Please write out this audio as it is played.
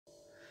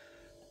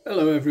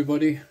Hello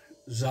everybody,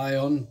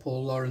 Zion,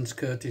 Paul Lawrence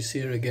Curtis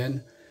here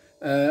again.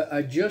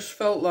 I just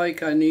felt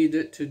like I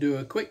needed to do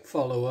a quick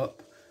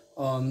follow-up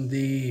on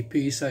the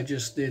piece I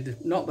just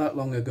did not that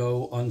long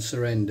ago on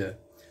surrender.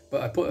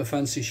 But I put a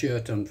fancy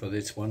shirt on for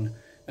this one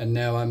and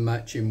now I'm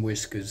matching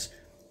Whiskers.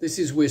 This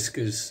is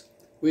Whiskers.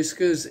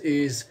 Whiskers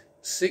is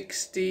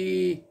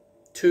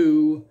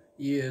 62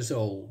 years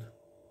old.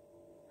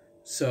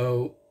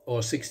 So,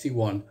 or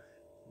 61.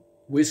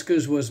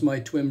 Whiskers was my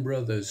twin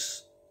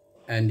brother's.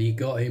 And he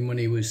got him when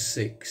he was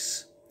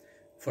 6.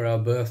 For our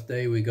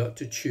birthday, we got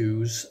to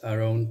choose our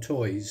own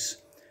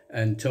toys.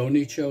 And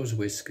Tony chose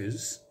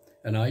Whiskers,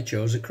 and I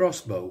chose a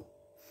crossbow.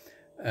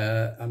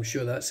 I'm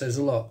sure that says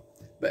a lot.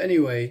 But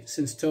anyway,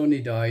 since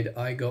Tony died,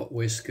 I got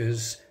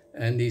Whiskers,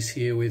 and he's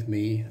here with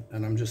me.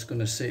 And I'm just going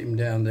to sit him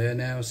down there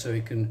now so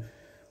he can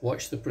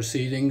watch the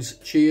proceedings.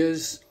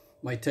 Cheers,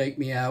 my Take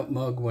Me Out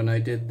mug when I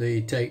did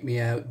the Take Me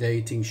Out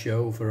dating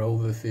show for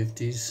over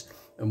 50s.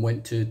 And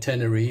went to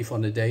Tenerife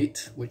on a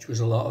date, which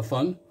was a lot of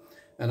fun.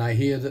 And I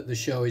hear that the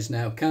show is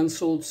now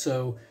cancelled,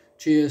 so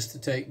cheers to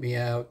Take Me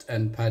Out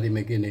and Paddy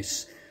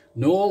McGuinness.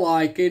 No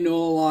likey,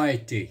 no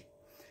lighty.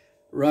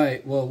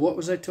 Right, well, what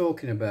was I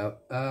talking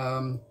about?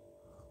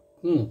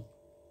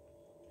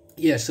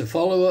 Yes, a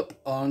follow-up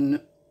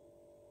on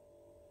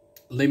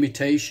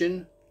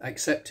limitation,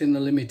 accepting the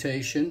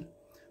limitation,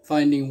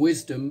 finding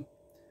wisdom,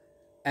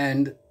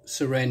 and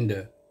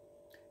surrender.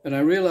 And I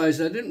realised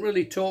I didn't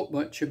really talk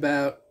much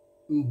about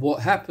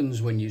what happens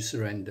when you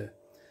surrender,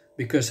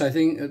 because I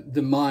think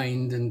the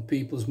mind and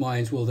people's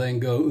minds will then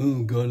go,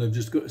 oh God, I've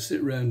just got to sit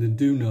around and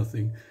do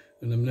nothing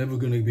and I'm never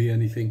going to be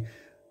anything.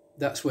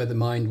 That's where the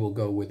mind will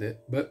go with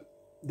it. But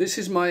this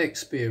is my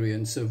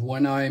experience of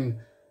when I'm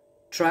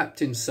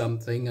trapped in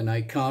something and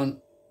I can't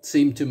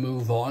seem to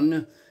move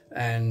on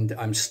and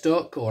I'm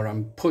stuck, or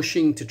I'm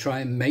pushing to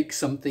try and make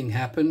something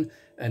happen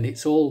and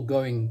it's all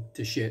going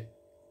to shit.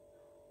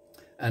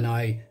 And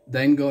I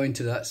then go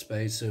into that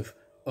space of,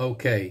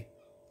 okay,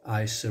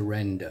 I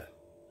surrender.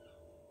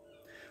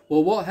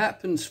 Well, what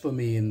happens for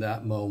me in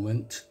that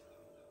moment,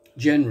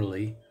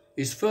 generally,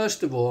 is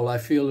first of all, I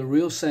feel a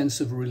real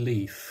sense of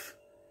relief.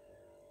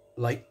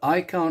 Like,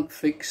 I can't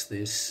fix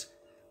this.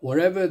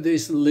 Whatever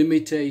this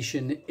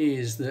limitation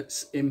is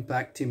that's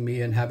impacting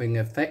me and having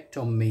an effect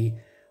on me,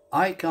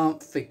 I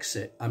can't fix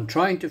it. I'm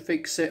trying to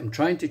fix it. I'm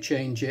trying to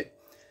change it.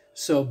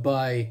 So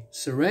by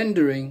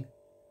surrendering,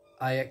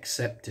 I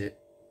accept it.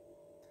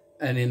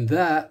 And in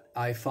that,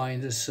 I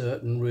find a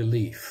certain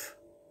relief.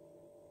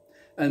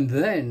 And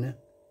then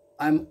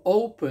I'm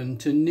open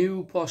to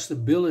new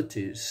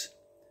possibilities,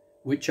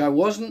 which I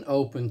wasn't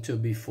open to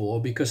before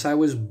because I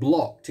was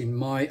blocked in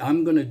my,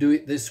 I'm going to do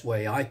it this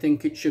way. I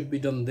think it should be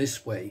done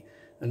this way.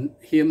 And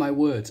hear my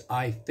words,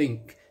 I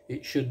think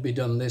it should be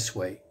done this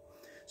way.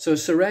 So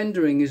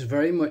surrendering is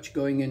very much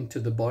going into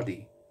the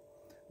body,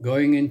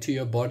 going into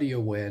your body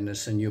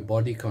awareness and your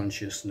body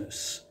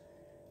consciousness.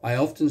 I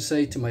often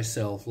say to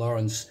myself,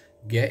 Lawrence,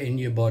 get in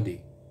your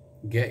body,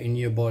 get in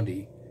your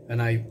body. And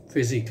I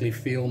physically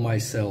feel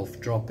myself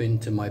drop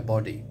into my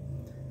body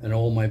and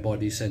all my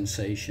body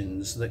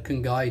sensations that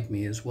can guide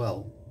me as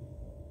well.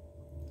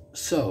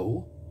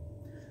 So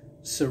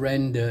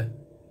surrender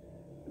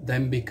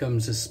then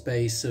becomes a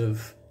space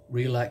of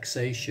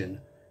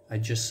relaxation. I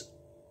just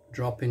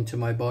drop into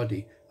my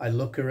body. I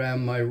look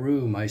around my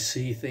room. I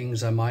see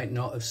things I might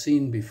not have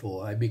seen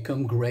before. I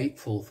become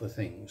grateful for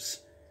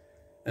things.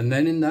 And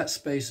then in that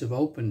space of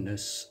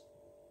openness,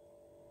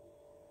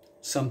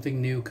 something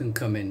new can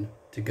come in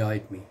to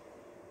guide me.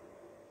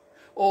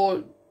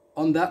 Or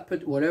on that,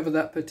 whatever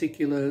that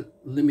particular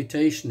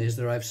limitation is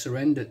that I've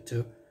surrendered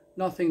to,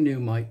 nothing new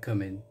might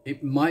come in.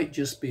 It might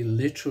just be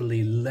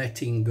literally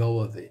letting go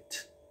of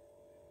it.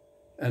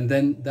 And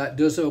then that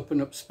does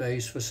open up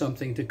space for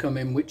something to come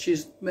in, which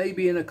is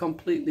maybe in a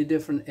completely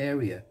different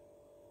area.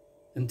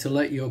 And to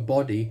let your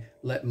body,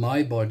 let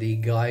my body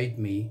guide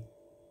me.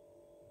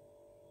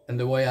 And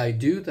the way I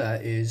do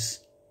that is,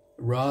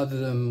 rather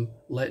than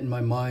letting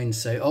my mind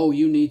say, oh,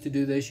 you need to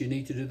do this, you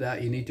need to do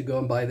that, you need to go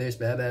and buy this,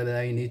 blah, blah,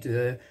 blah, you need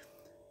to...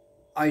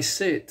 I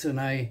sit and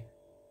I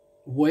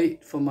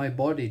wait for my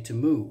body to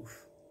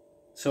move.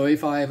 So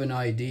if I have an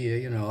idea,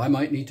 you know, I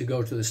might need to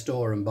go to the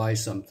store and buy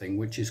something,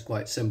 which is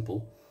quite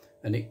simple,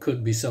 and it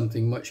could be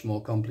something much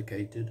more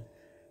complicated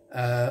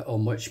or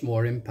much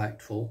more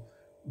impactful,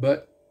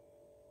 but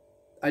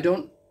I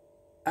don't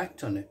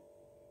act on it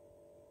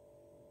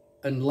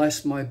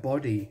unless my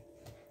body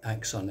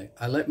acts on it.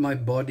 I let my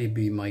body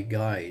be my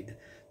guide.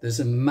 There's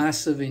a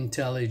massive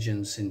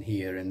intelligence in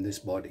here in this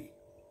body,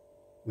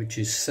 which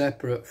is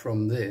separate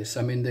from this.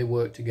 I mean, they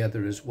work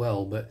together as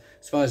well, but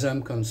as far as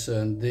I'm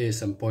concerned,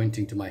 this, I'm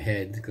pointing to my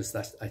head because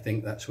I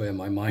think that's where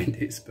my mind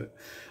is, but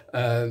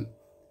I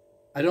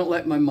don't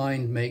let my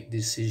mind make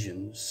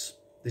decisions.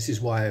 This is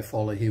why I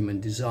follow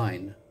human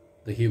design,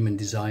 the human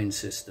design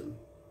system.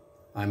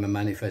 I'm a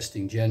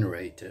manifesting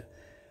generator.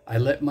 I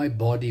let my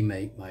body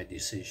make my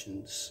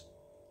decisions.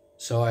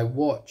 So I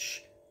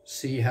watch,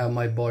 see how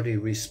my body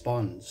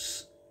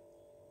responds,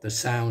 the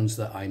sounds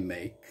that I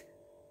make,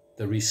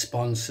 the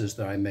responses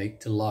that I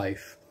make to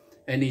life.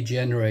 Any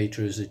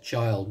generator as a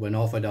child, when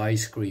offered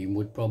ice cream,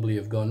 would probably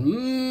have gone,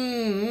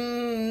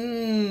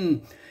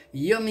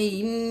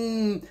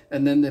 yummy,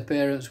 and then their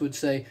parents would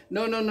say,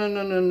 no,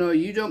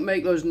 you don't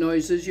make those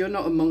noises, you're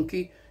not a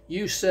monkey.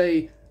 You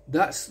say,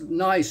 that's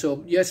nice,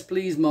 or yes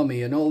please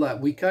mummy, and all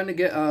that. We kind of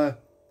get our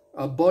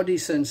body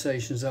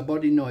sensations, our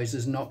body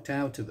noises knocked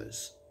out of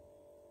us.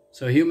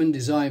 So human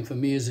design for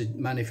me as a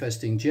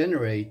manifesting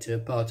generator,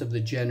 part of the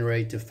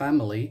generator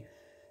family,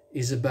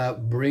 is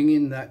about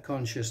bringing that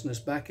consciousness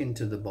back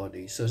into the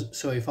body.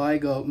 So if I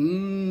go,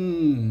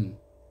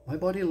 my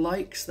body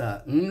likes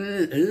that.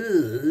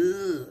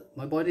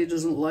 My body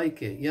doesn't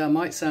like it. Yeah, I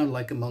might sound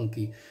like a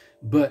monkey,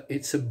 but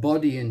it's a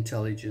body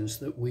intelligence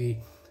that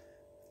we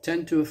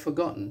tend to have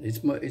forgotten.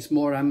 It's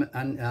more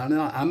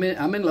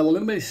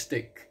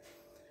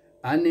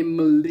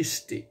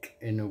animalistic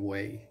in a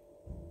way,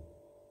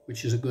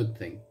 which is a good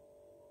thing.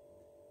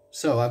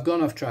 So I've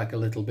gone off track a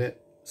little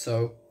bit.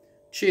 So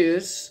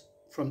cheers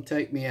from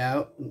Take Me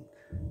Out.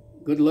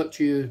 Good luck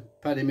to you,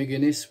 Paddy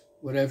McGuinness,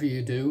 whatever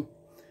you do.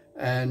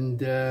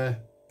 And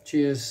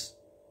cheers,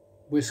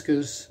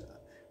 Whiskers.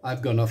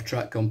 I've gone off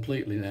track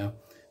completely now.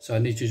 So I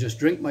need to just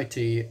drink my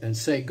tea and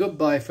say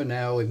goodbye for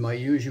now with my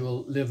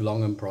usual live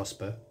long and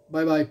prosper.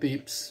 Bye bye,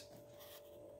 peeps.